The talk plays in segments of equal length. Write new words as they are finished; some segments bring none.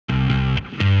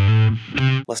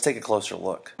Let's take a closer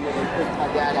look.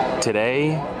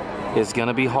 Today is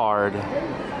gonna be hard.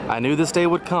 I knew this day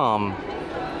would come,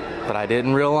 but I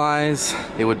didn't realize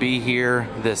it would be here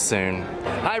this soon.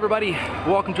 Hi everybody,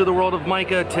 welcome to the world of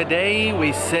Micah. Today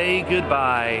we say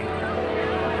goodbye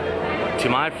to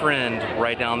my friend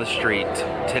right down the street.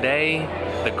 Today,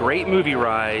 the great movie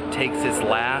ride takes its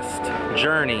last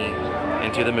journey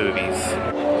into the movies.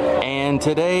 And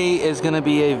today is gonna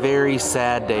be a very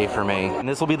sad day for me. And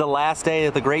this will be the last day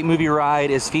that the great movie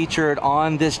ride is featured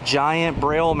on this giant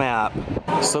braille map.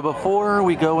 So before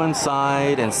we go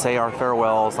inside and say our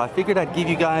farewells, I figured I'd give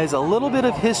you guys a little bit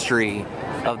of history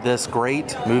of this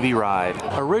great movie ride.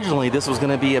 Originally, this was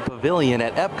gonna be a pavilion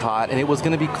at Epcot, and it was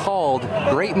gonna be called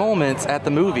Great Moments at the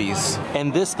Movies.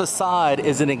 And this facade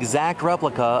is an exact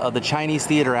replica of the Chinese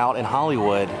theater out in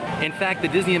Hollywood. In fact, the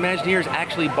Disney Imagineers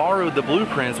actually borrowed the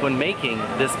blueprints when making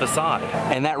this facade.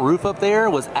 And that roof up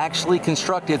there was actually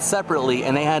constructed separately,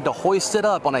 and they had to hoist it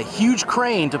up on a huge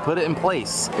crane to put it in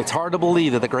place. It's hard to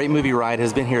believe that the Great Movie Ride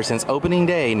has been here since opening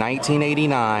day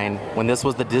 1989, when this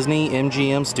was the Disney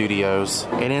MGM Studios.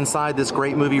 And inside this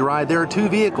Great Movie Ride, there are two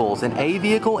vehicles, an A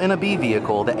vehicle and a B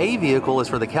vehicle. The A vehicle is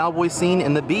for the cowboy scene,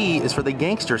 and the B is for the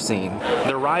gangster scene.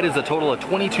 The ride is a total of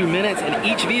 22 minutes, and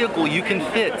each vehicle you can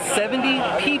fit 70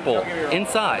 people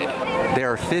inside.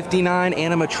 There are 59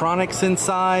 animatronics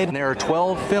inside, and there are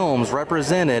 12 films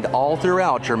represented all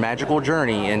throughout your magical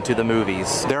journey into the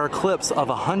movies. There are clips of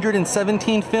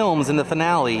 117 films in the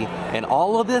finale, and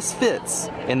all of this fits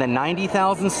in the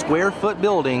 90,000 square foot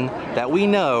building that we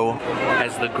know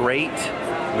as the Great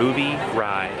Movie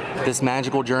Ride. This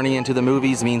magical journey into the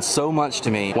movies means so much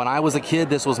to me. When I was a kid,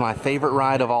 this was my favorite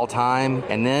ride of all time,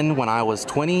 and then when I was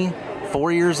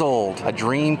 24 years old, a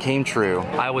dream came true.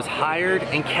 I was hired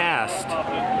and cast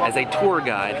as a tour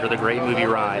guide for the Great Movie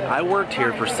Ride. I worked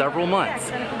here for several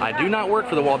months. I do not work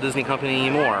for the Walt Disney Company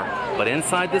anymore, but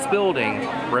inside this building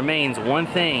remains one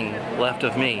thing left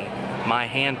of me: my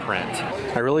handprint.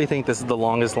 I really think this is the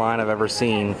longest line I've ever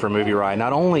seen for Movie Ride.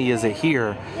 Not only is it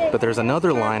here, but there's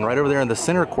another line right over there in the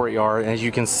center courtyard, and as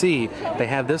you can see, they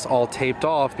have this all taped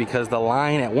off because the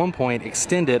line at one point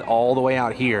extended all the way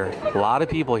out here. A lot of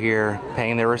people here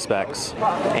paying their respects.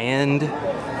 And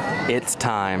it's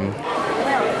time.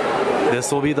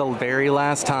 This will be the very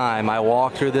last time I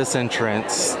walk through this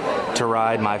entrance to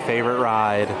ride my favorite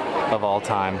ride of all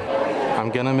time. I'm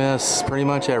gonna miss pretty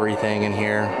much everything in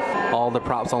here. All the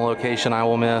props on location I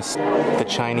will miss. The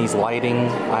Chinese lighting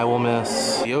I will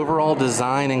miss. The overall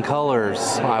design and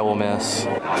colors I will miss.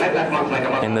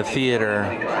 And the theater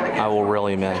I will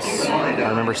really miss. I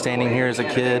remember standing here as a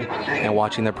kid and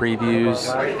watching the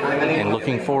previews and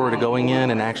looking forward to going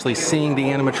in and actually seeing the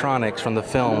animatronics from the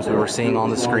films we were seeing on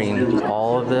the screen.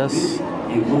 All of this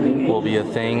will be a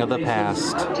thing of the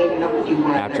past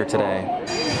after today.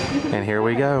 And here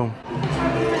we go.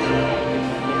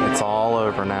 It's all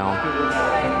over now.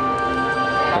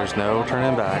 There's no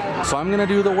turning back. So I'm gonna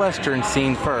do the Western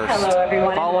scene first,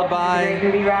 followed by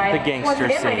the gangster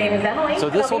scene. So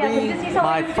this will be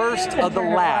my first of the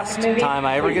last time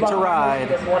I ever get to ride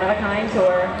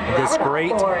this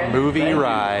great movie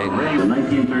ride. The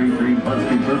 1933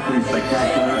 BuzzFeed Birthday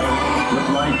Spectacular with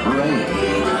Light Parade.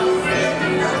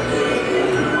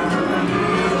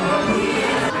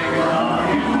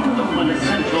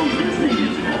 Essential Disney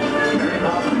musical, Mary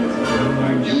Poppins,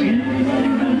 starring Julian and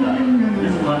Van Dyke.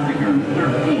 This classic earned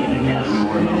 13 Academy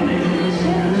Award nominations.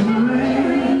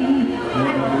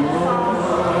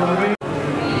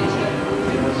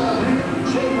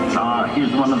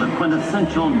 Here's one of the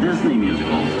quintessential Disney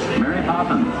musicals, Mary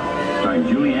Poppins, starring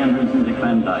Julie Andrews and Dick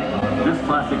Van Dyke. This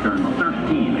classic earned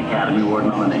 13 Academy Award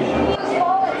nominations.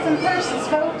 Some persons,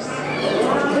 folks.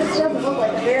 This doesn't look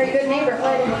like a very good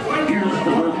neighborhood. Here's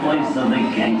the birthplace of the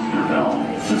gangster film,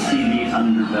 the seedy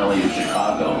underbelly of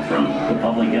Chicago, from The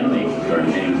Public Enemy,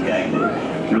 starring James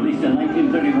Cagney. Released in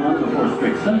 1931 before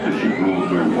strict censorship rules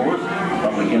were enforced,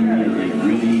 Public Enemy is a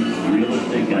really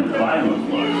realistic and violent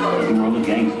look at the world of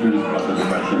gangsters of the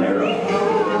Depression era.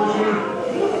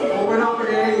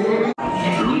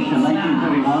 Released in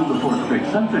 1931 before strict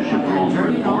censorship rules were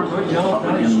enforced, Public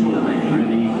Enemy is a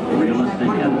really realistic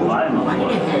and violent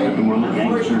look at the world of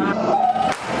gangsters.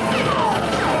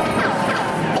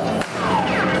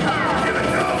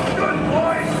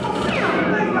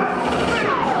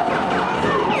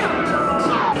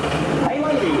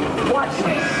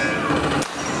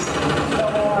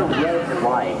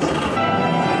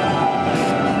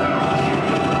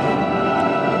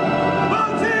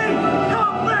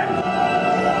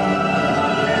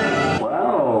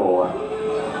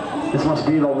 This must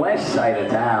be the west side of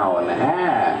town.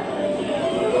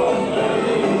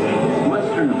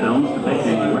 Western films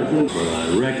depicting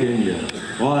reckon you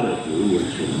ought to do what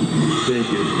you think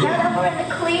is Now that we're in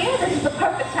the clear, this is the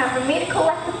perfect time for me to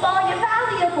collect up all your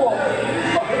valuables.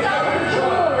 Look at all the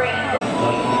jewelry.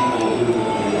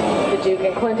 The Duke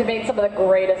and Clinton made some of the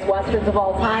greatest westerns of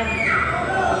all time.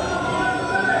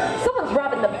 Someone's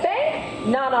robbing the bank?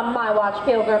 Not on my watch,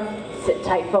 Pilgrim. Sit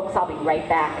tight, folks. I'll be right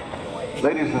back.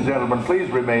 Ladies and gentlemen,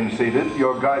 please remain seated.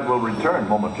 Your guide will return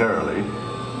momentarily.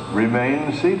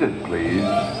 Remain seated, please.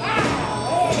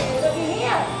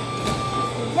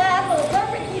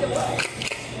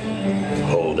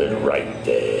 Hold it right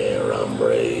there,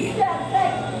 hombre.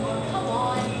 Come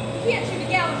on. You can't shoot a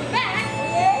gal in the back.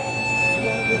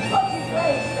 Yeah? What's his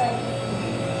race,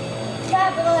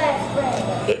 Capital S,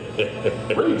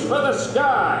 Reach for the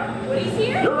sky. What is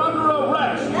here? You're under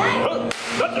arrest.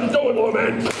 Let them do it, little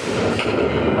man.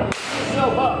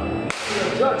 Yourself up.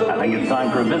 I think it's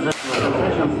time for a visit to the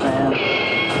concession stand.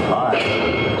 Bye.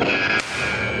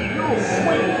 You'll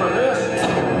swing for this.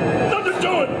 Nothing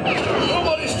doing.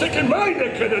 Nobody's sticking my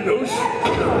neck in a noose. I'm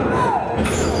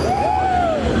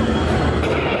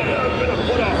gonna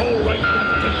put a hole right in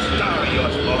that star of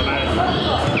yours, little man.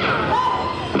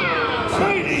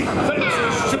 Tiny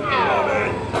fences shoot, little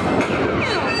man.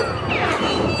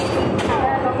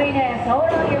 That's a mean ass. Hold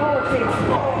on your horses.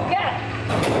 Get it.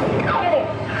 Get it.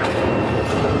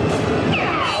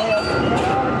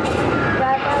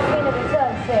 Right into the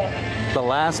sunset. The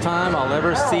last time I'll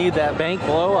ever see that bank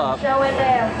blow up. Show it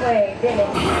halfway, did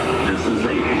it? This is a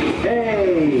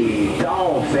Hey,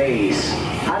 doll face.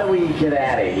 How do we get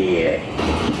out of here?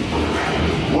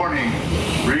 Warning,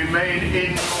 remain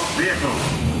in your vehicle.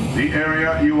 The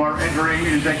area you are entering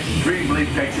is extremely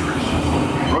dangerous.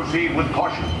 Proceed with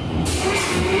caution.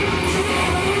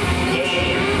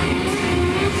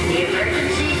 The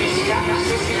emergency distress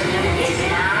system is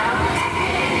now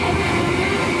active.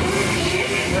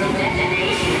 Will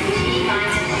detonate in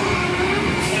T-minus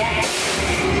 10.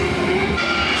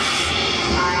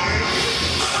 Fire.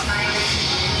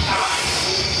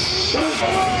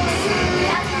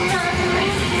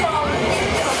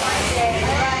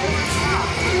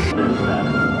 There's that.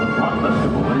 The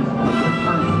Blockbuster Boys with their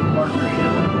first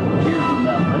partnership. Here's from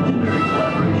that legendary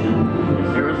collaboration.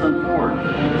 It's Harrison Ford,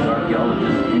 as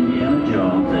archaeologist Indiana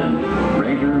Jones, and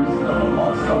Raiders of the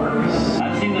Lost Ark.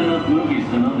 I've seen enough movies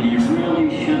to know that you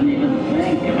really shouldn't even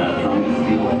think about trying to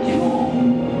steal a jewel.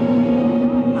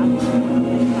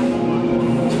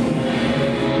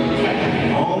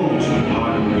 all too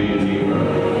widely in the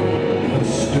earth.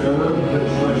 Disturb the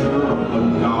treasure of the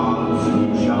gods,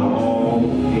 and you shall all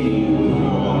pay with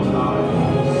your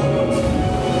lives.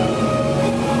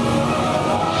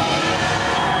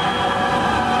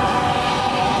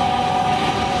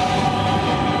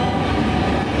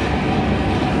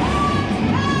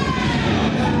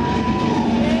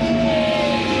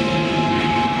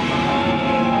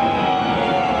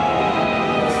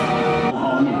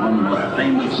 Home of one of the most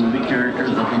famous movie characters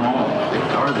of them all,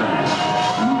 Tarzan.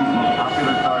 The movie's most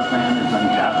popular Tarzan is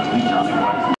undoubtedly Johnny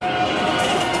White.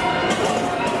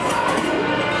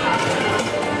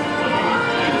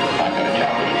 I've got a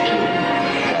job to do too.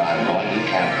 Where I'm going, you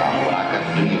can't follow. What I've got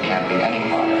to do, you can't be any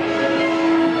part of.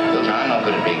 Look, I'm not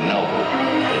good at being noble.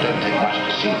 It doesn't take much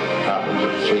to see that the problems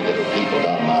of three little people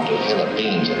don't amount to a hill of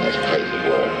beans in this crazy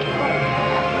world.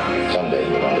 Someday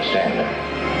you'll understand that.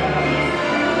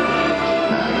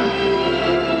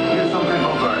 Here's something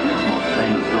Bogart, his most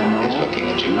famous film role. It's looking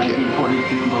at you, In kid.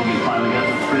 1942, Bogey finally got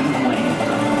the prison wings.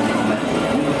 That's the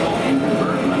beautiful Ingrid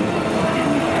Bergman in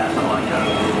Casablanca.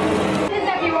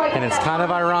 And it's kind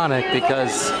of ironic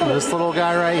because this little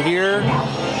guy right here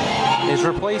is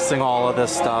replacing all of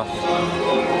this stuff.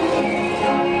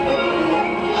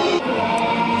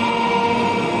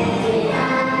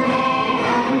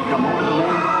 We come over the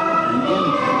rainbow and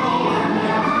in.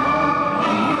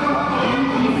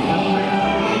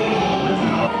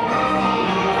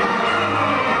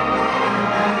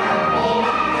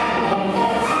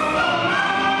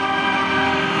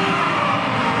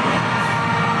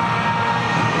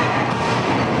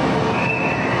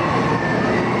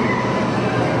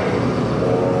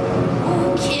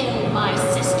 Who killed my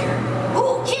sister?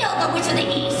 Who killed the Witch of the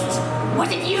East?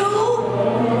 Was it you?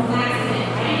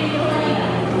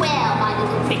 Well, my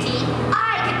little pretty,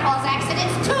 I can cause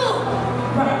accidents too.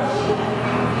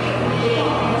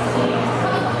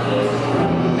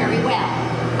 Very well.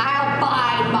 I'll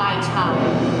bide my time.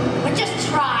 But just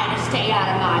try to stay out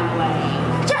of my way.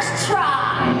 Just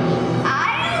try.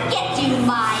 I'll get you,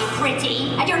 my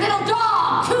pretty, and your little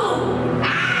dog too.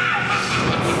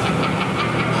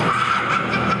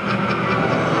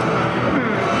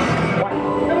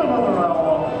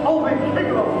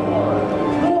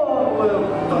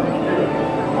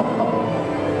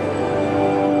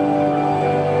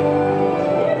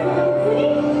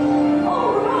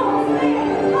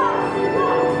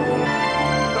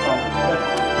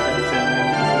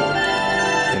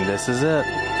 this is it.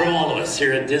 From all of us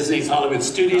here at Disney's Hollywood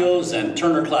Studios and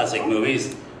Turner Classic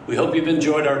Movies, we hope you've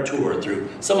enjoyed our tour through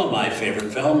some of my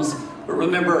favorite films. But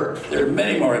remember, there are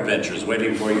many more adventures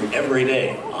waiting for you every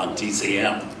day on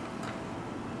TCM.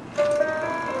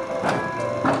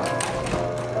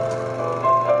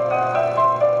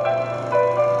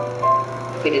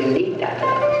 We didn't need that.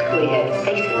 We had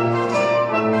faces. Wait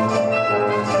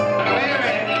a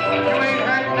minute. You ain't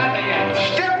heard nothing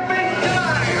yet. Step in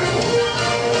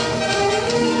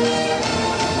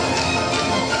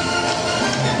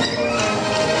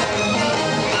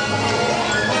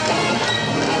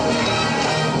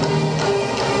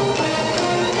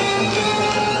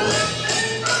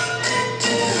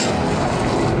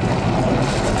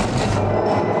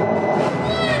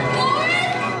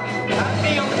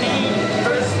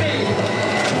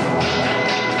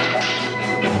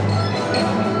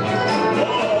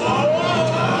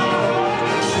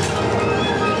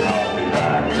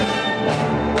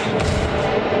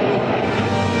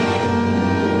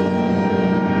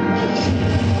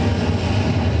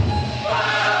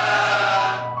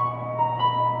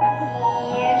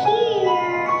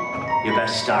You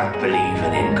best start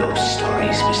believing in ghost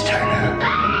stories, Miss Turner.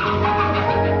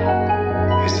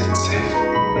 Is it safe?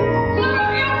 No,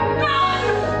 you're not!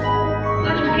 I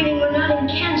have a feeling we're not in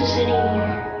Kansas anymore.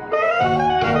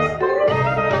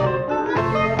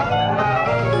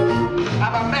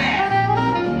 I'm a man.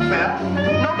 Well,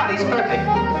 nobody's perfect.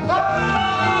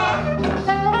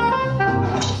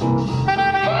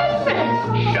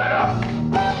 Shut up.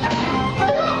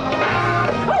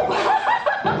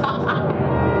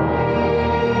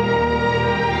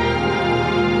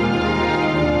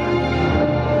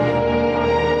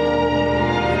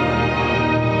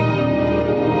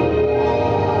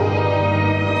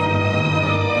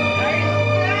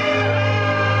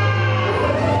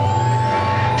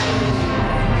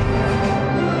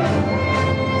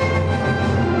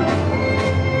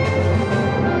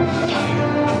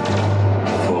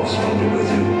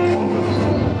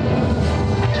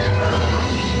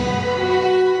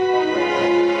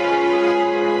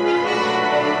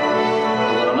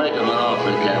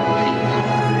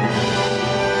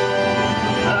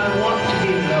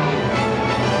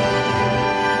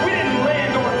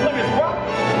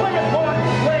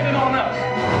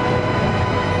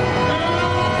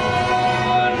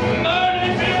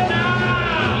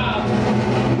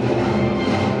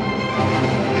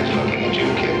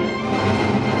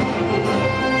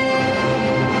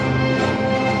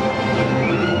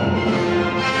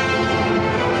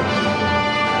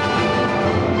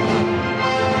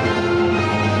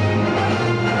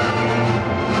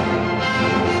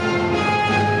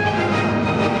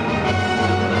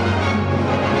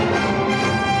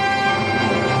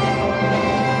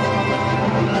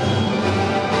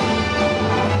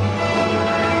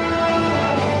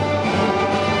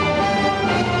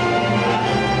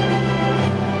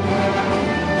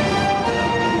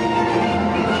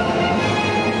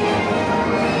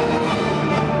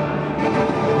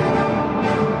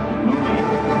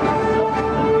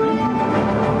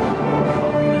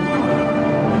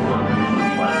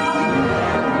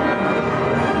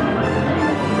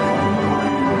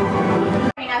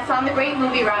 On the great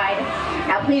movie ride.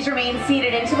 Now please remain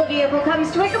seated until the vehicle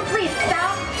comes to a complete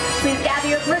stop. Please gather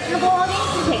your personal belongings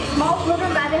and take small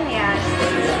children by the hand.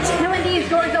 And when these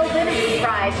doors open, please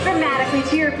rise dramatically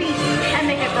to your feet and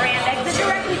make a grand exit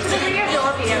directly to the rear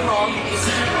door vehicle.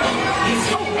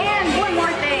 Oh, and one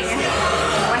more thing.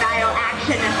 When idle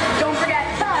action, don't forget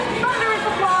the thunderous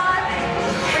applause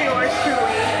for yours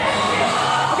truly.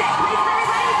 Okay, please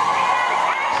everybody,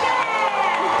 action!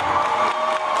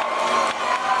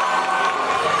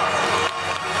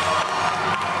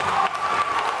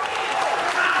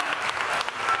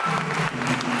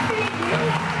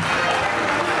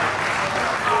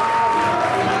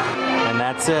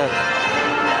 That's it.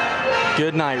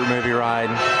 Good night, movie ride.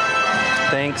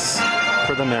 Thanks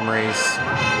for the memories.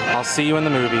 I'll see you in the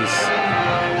movies.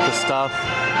 The stuff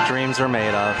dreams are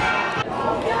made of.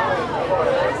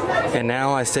 And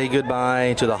now I say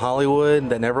goodbye to the Hollywood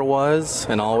that never was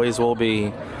and always will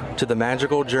be, to the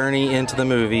magical journey into the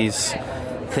movies.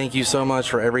 Thank you so much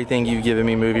for everything you've given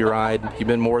me, movie ride. You've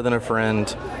been more than a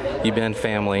friend. You've been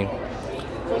family.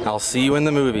 I'll see you in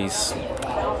the movies.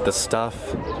 The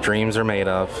stuff dreams are made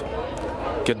of.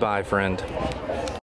 Goodbye, friend.